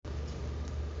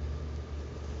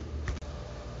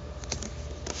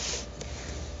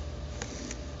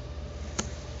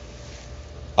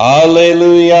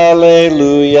Alleluia,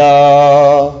 alleluia.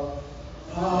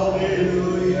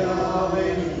 Alleluia,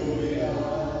 alleluia.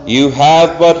 You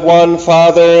have but one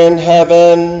Father in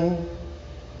heaven.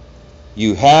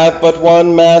 You have but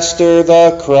one Master,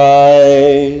 the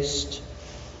Christ.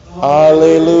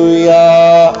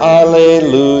 Alleluia,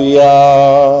 alleluia.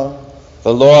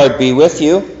 The Lord be with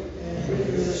you.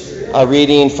 A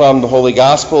reading from the Holy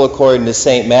Gospel according to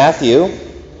St. Matthew.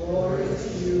 Glory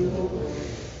to you, O Lord.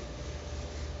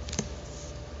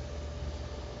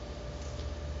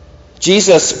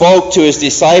 Jesus spoke to his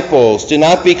disciples, "Do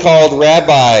not be called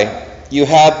Rabbi. You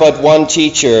have but one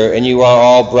teacher, and you are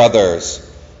all brothers.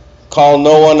 Call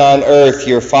no one on earth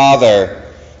your Father,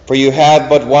 for you have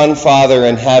but one Father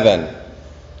in heaven.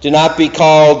 Do not be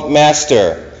called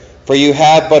Master, for you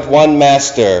have but one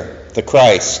Master, the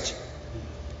Christ.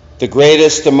 The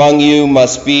greatest among you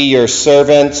must be your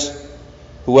servant.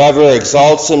 Whoever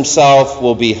exalts himself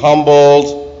will be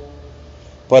humbled,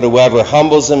 but whoever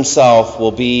humbles himself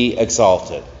will be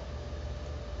exalted."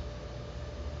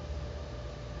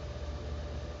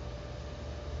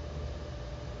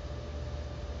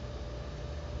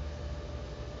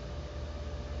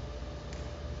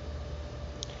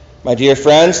 My dear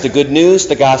friends, the good news,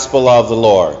 the gospel of the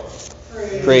Lord.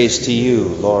 Praise to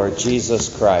you, Lord Jesus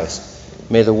Christ.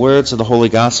 May the words of the Holy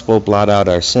Gospel blot out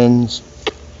our sins.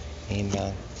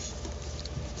 Amen.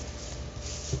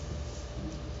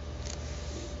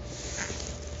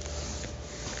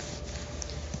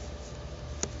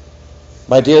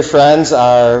 My dear friends,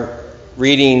 our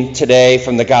reading today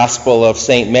from the Gospel of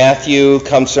St. Matthew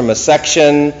comes from a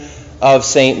section of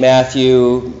St.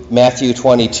 Matthew, Matthew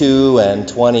 22 and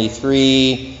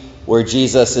 23, where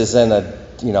Jesus is in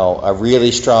a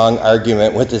really strong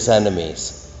argument with his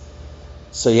enemies.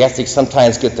 So you have to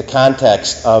sometimes get the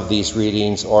context of these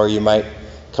readings, or you might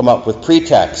come up with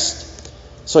pretext.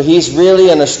 So he's really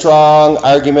in a strong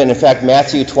argument. In fact,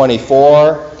 Matthew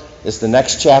 24 is the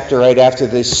next chapter right after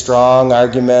these strong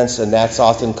arguments, and that's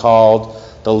often called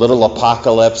the little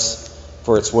apocalypse,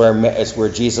 for it's where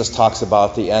Jesus talks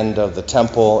about the end of the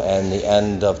temple and the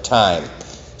end of time.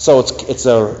 So it's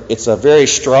a very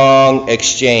strong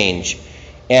exchange,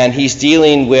 and he's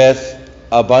dealing with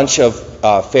a bunch of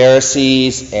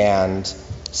Pharisees and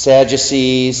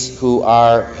Sadducees who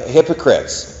are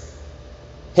hypocrites.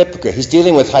 He's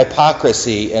dealing with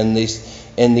hypocrisy in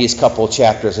these couple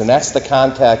chapters, and that's the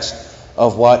context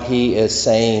of what he is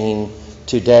saying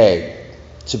today.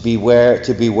 To be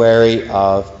wary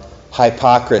of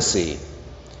hypocrisy.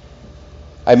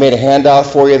 I made a handout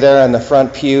for you there on the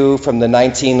front pew from the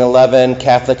 1911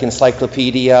 Catholic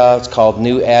Encyclopedia. It's called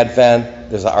New Advent.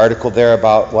 There's an article there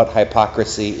about what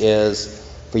hypocrisy is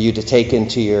for you to take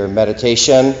into your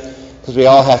meditation, because we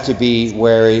all have to be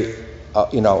wary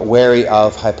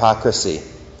of hypocrisy.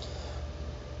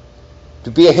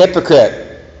 To be a hypocrite,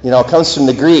 comes from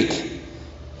the Greek.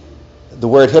 The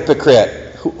word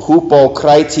hypocrite,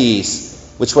 hypokrites,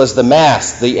 which was the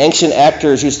mask. The ancient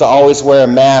actors used to always wear a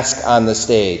mask on the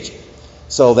stage.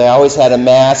 So they always had a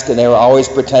mask, and they were always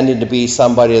pretending to be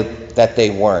somebody that they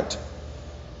weren't.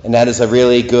 And that is a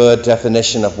really good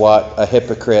definition of what a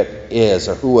hypocrite is,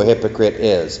 or who a hypocrite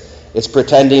is. It's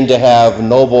pretending to have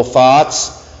noble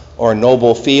thoughts, or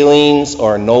noble feelings,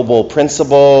 or noble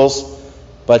principles,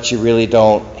 but you really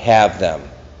don't have them.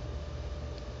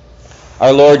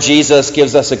 Our Lord Jesus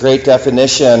gives us a great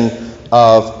definition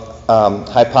of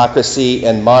hypocrisy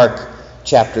in Mark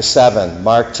chapter 7.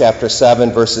 Mark chapter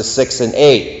 7, verses 6 and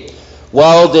 8.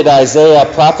 "Well did Isaiah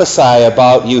prophesy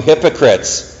about you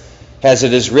hypocrites, as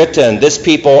it is written, 'This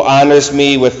people honors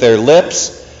me with their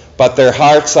lips, but their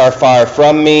hearts are far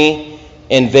from me.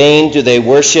 In vain do they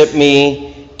worship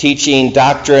me, teaching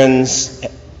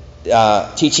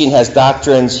has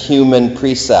doctrines human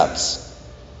precepts.'"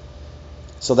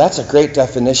 So that's a great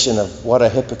definition of what a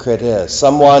hypocrite is.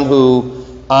 Someone who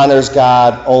honors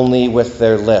God only with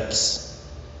their lips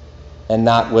and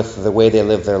not with the way they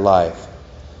live their life.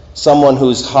 Someone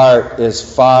whose heart is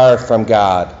far from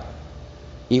God,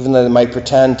 even though they might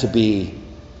pretend to be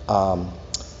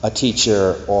a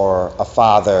teacher or a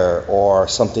father or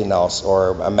something else,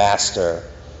 or a master.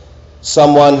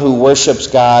 Someone who worships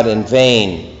God in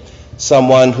vain.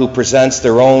 Someone who presents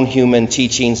their own human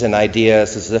teachings and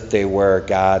ideas as if they were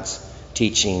God's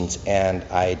teachings and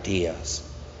ideas.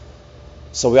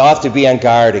 So we all have to be on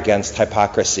guard against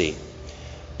hypocrisy.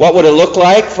 What would it look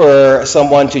like for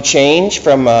someone to change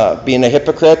from being a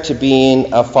hypocrite to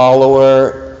being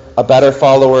a better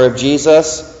follower of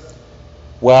Jesus?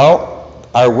 Well,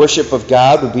 our worship of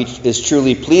God is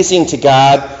truly pleasing to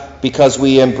God because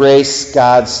we embrace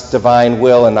God's divine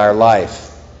will in our life.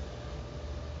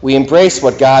 We embrace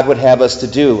what God would have us to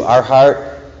do. Our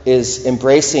heart is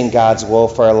embracing God's will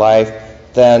for our life,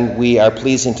 then we are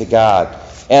pleasing to God.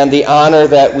 And the honor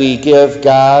that we give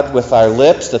God with our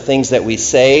lips, the things that we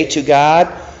say to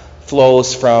God,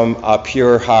 flows from a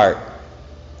pure heart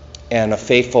and a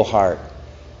faithful heart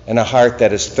and a heart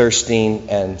that is thirsting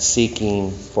and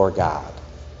seeking for God.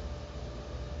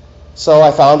 So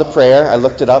I found a prayer. I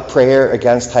looked it up, Prayer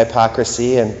Against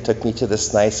Hypocrisy, and it took me to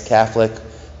this nice Catholic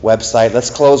website. Let's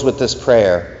close with this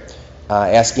prayer,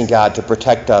 asking God to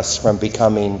protect us from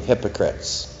becoming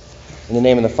hypocrites. In the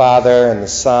name of the Father, and the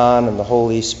Son, and the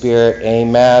Holy Spirit,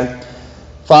 amen.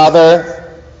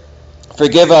 Father,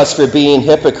 forgive us for being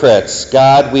hypocrites.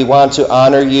 God, we want to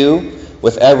honor you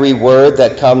with every word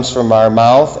that comes from our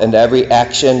mouth and every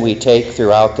action we take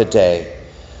throughout the day.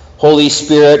 Holy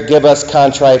Spirit, give us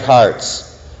contrite hearts.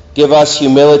 Give us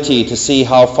humility to see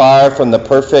how far from the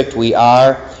perfect we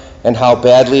are and how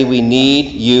badly we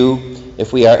need you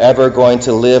if we are ever going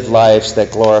to live lives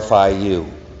that glorify you.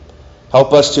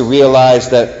 Help us to realize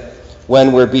that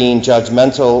when we're being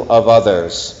judgmental of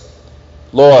others,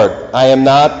 Lord, I am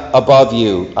not above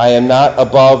you. I am not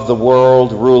above the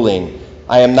world ruling.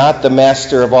 I am not the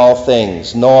master of all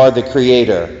things, nor the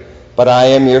creator, but I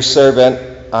am your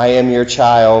servant, I am your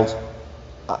child,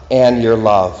 and your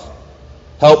love.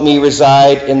 Help me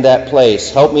reside in that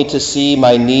place. Help me to see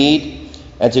my need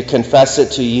and to confess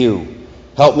it to you.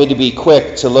 Help me to be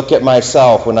quick to look at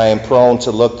myself when I am prone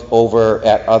to look over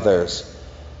at others.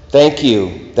 Thank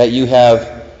you that you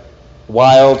have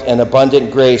wild and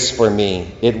abundant grace for me.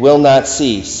 It will not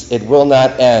cease. It will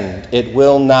not end. It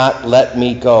will not let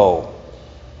me go.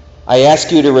 I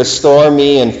ask you to restore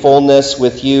me in fullness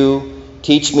with you.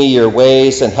 Teach me your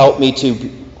ways and help me to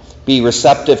be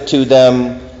receptive to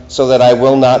them so that I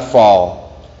will not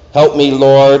fall. Help me,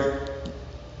 Lord.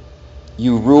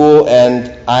 You rule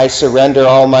and I surrender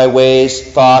all my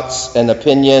ways, thoughts and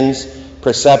opinions,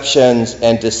 perceptions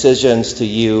and decisions to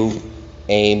you.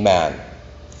 Amen.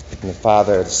 In the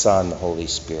Father, the Son, the Holy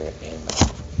Spirit.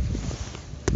 Amen.